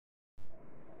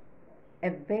A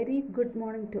very good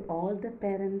morning to all the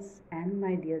parents and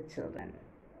my dear children.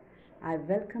 I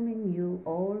welcoming you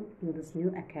all in this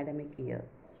new academic year.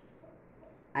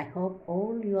 I hope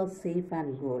all you are safe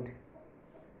and good.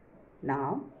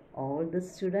 Now, all the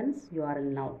students, you are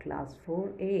in now class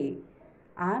 4A.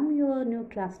 I'm your new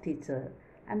class teacher.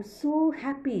 I'm so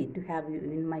happy to have you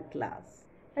in my class.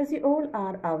 As you all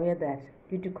are aware that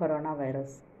due to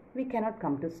coronavirus, we cannot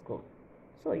come to school.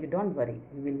 So you don't worry,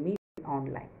 we will meet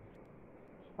online.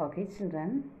 Okay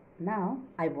children, now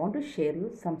I want to share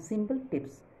you some simple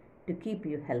tips to keep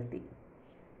you healthy.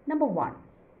 Number 1.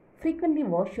 Frequently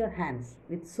wash your hands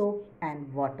with soap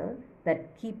and water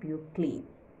that keep you clean.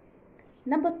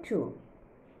 Number 2.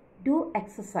 Do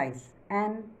exercise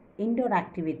and indoor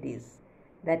activities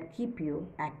that keep you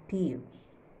active.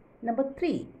 Number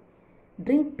 3.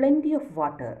 Drink plenty of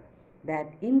water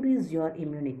that increase your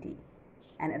immunity,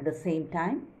 and at the same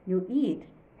time you eat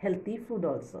healthy food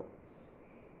also.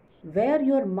 Wear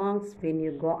your masks when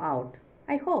you go out.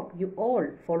 I hope you all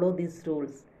follow these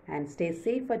rules and stay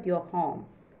safe at your home.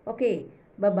 Okay,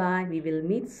 bye bye. We will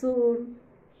meet soon.